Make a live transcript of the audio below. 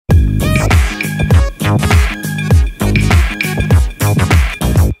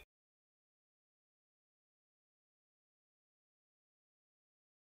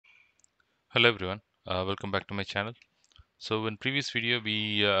Hello everyone, welcome back to my channel. So in previous video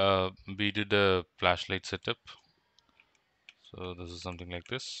we did a flashlight setup. So this is something like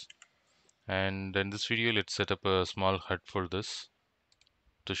this, and in this video let's set up a small HUD for this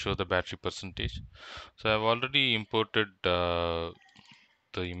to show the battery percentage. So I've already imported the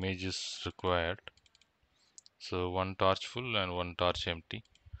images required. So one torch full and one torch empty.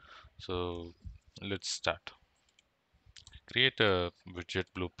 So let's start. Create a widget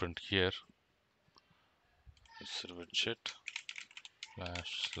blueprint here. It's a widget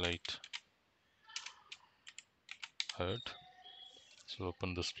flashlight HUD. So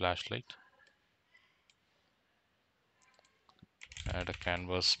open this flashlight, add a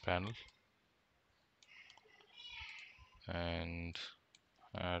canvas panel, and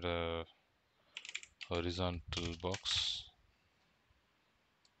add a horizontal box.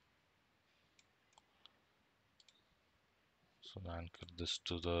 So anchor this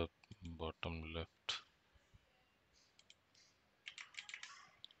to the bottom left.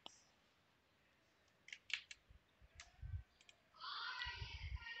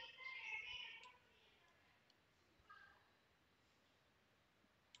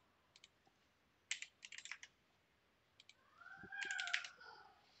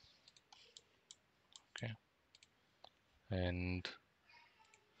 Okay, and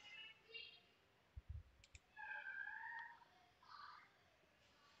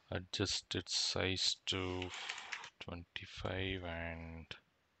adjust its size to 25 and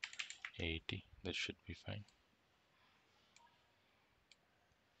 80. That should be fine.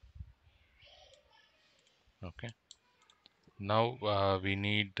 Okay, now we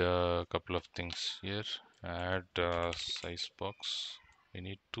need a couple of things here. Add size box. We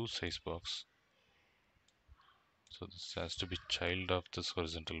need two size box. So this has to be child of this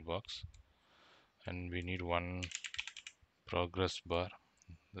horizontal box, and we need one progress bar.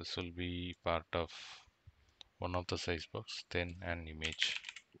 This will be part of one of the size box, then an image.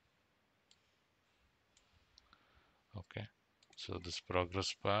 Okay, so this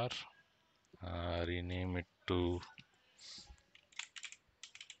progress bar, rename it to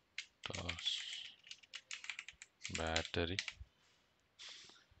torch battery,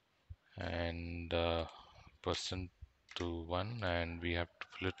 and percent to 1, and we have to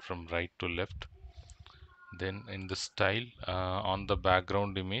fill it from right to left. Then in the style, on the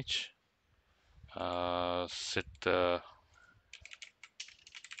background image, set the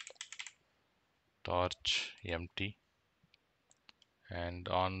torch empty, and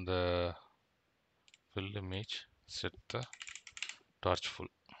on the fill image set the torch full.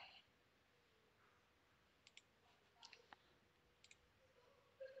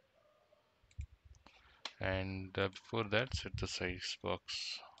 And before that, set the size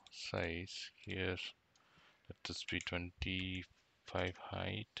box size here. Let this be 25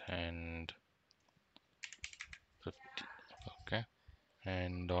 height and 50. Okay,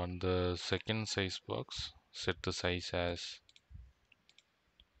 and on the second size box, set the size as,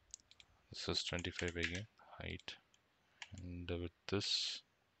 this is 25 again, height, and with this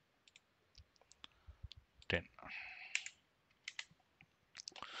 10.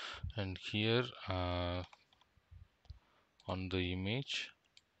 And here on the image,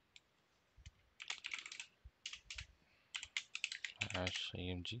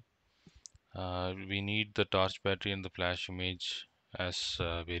 img, we need the torch battery and the flash image as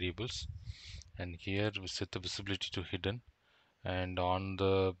variables, and here we set the visibility to hidden, and on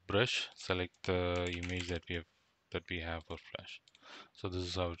the brush select the image that we have for flash. So this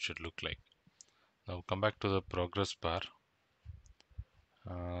is how it should look like. Now come back to the progress bar.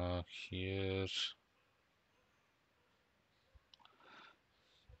 Here,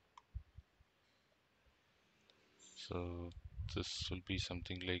 so this will be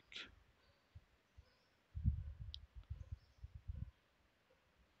something like,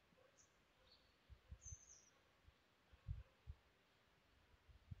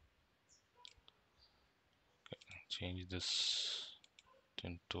 change this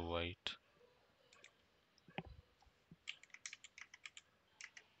tint to white.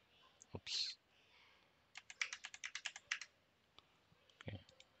 Oops. Okay,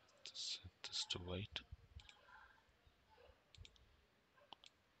 set this to white.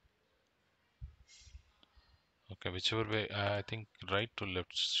 Okay, whichever way, I think right to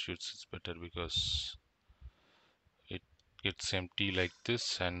left shoots is better because it gets empty like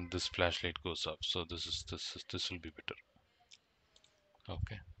this, and this flashlight goes up. So this will be better.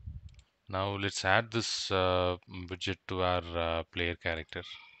 Okay. Now let's add this widget to our player character.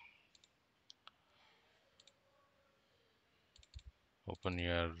 Open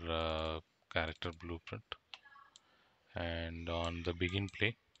your character blueprint, and on the begin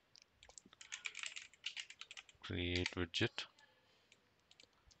play, create widget,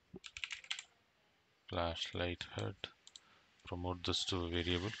 FlashLight HUD, promote this to a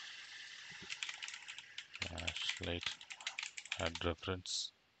variable, FlashLight HUD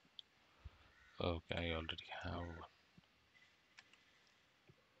reference. Okay, I already have one.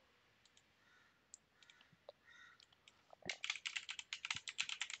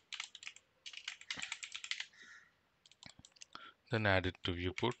 Then add it to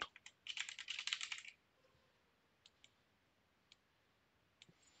viewport.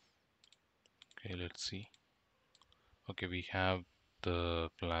 Okay, let's see. Okay, we have the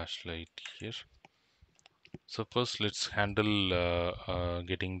flashlight here. So first let's handle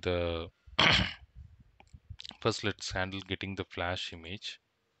getting the first let's handle getting the flash image.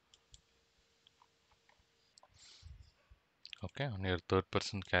 Okay, on your third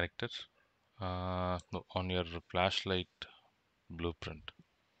person character, no, on your flashlight blueprint.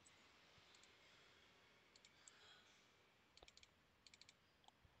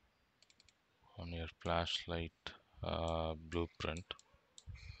 On your flashlight blueprint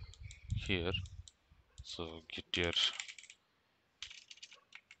here. So get your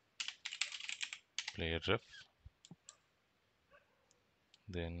player ref,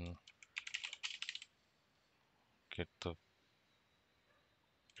 then get the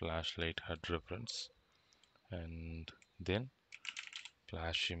flashlight HUD reference, and then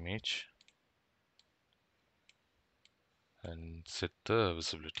flash image and set the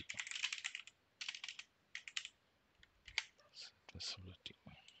visibility. Visibility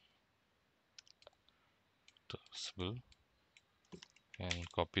to visible,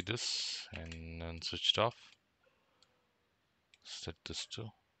 and copy this and then switch it off. Set this to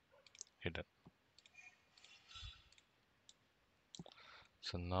hidden.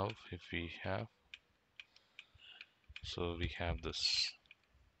 So now if we have, so we have this.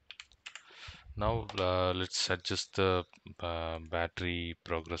 Now let's adjust the battery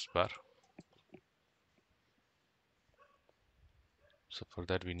progress bar. So for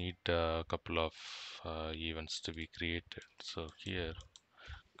that we need a couple of events to be created. So here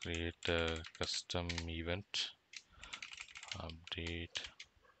create a custom event, update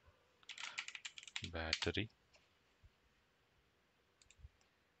battery,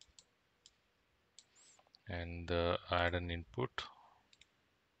 and add an input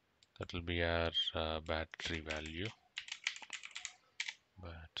that will be our battery value,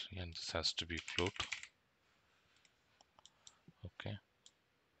 battery, and this has to be float. Okay,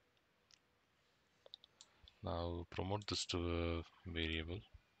 now promote this to a variable,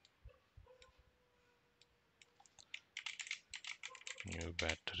 new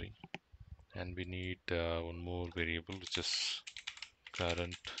battery, and we need one more variable which is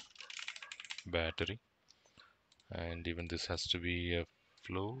current battery, and even this has to be a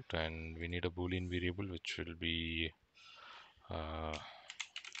float, and we need a boolean variable which will be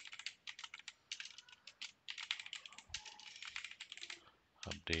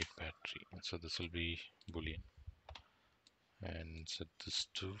update battery. So this will be boolean, and set this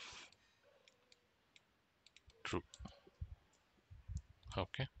to true.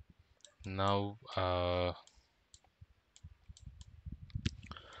 Okay, now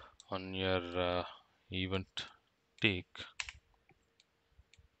on your event take,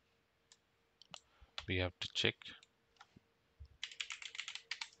 we have to check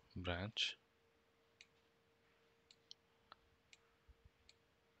branch,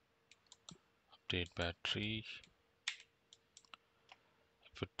 update battery.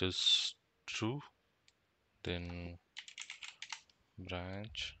 If it is true, then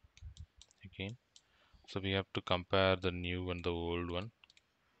branch again. So we have to compare the new and the old one.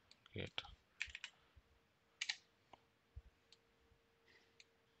 Get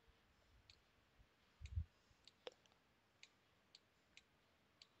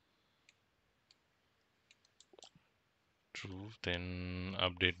true, then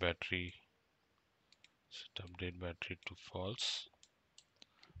update battery, set update battery to false.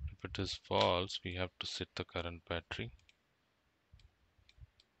 If it is false, we have to set the current battery,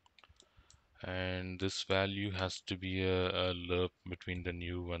 and this value has to be a loop between the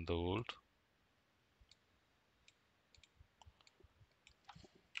new and the old.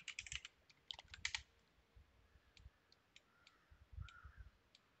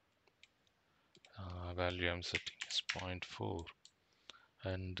 Value I'm setting is 0.4,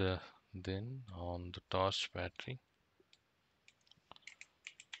 and then on the torch battery,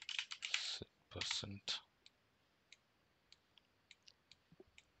 set percent.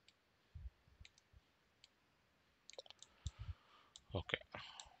 Okay,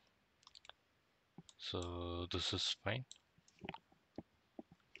 so this is fine,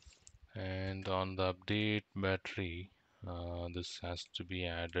 And on the update battery, this has to be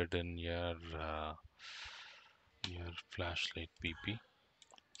added in your flashlight PP.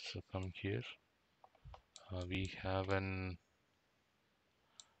 So come here, we have an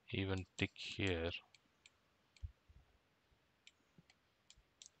even tick here.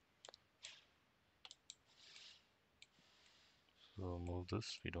 So move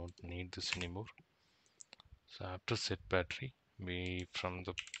this, we don't need this anymore. So after set battery, we from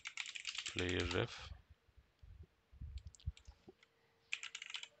the player ref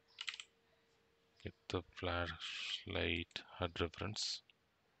get the flashlight HUD reference,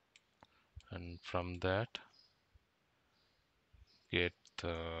 and from that get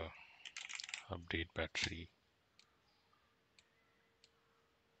the update battery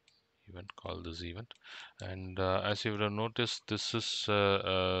event, call this event. And as you would have noticed, this is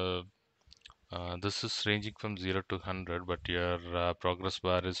ranging from 0 to 100, but your progress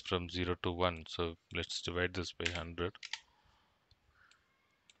bar is from 0 to 1. So let's divide this by 100.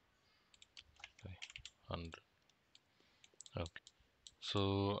 100. Okay.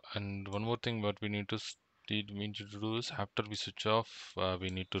 So, and one more thing, what we need to do is after we switch off, we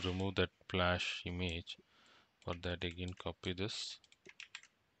need to remove that flash image. For that, again, copy this,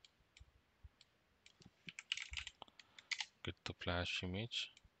 get the flash image,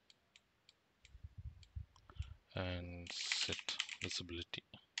 and set visibility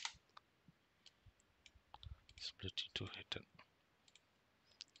to hidden.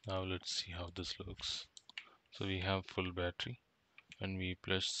 Now let's see how this looks. So we have full battery. When we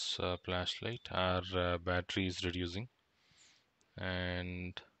press flashlight, our battery is reducing,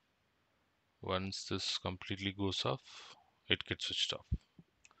 and once this completely goes off, it gets switched off.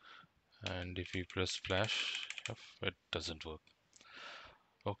 And if we press flash F, it doesn't work.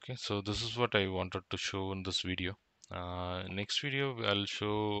 Okay, so this is what I wanted to show in this video. Next video I'll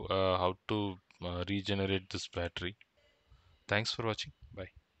show how to regenerate this battery. Thanks for watching.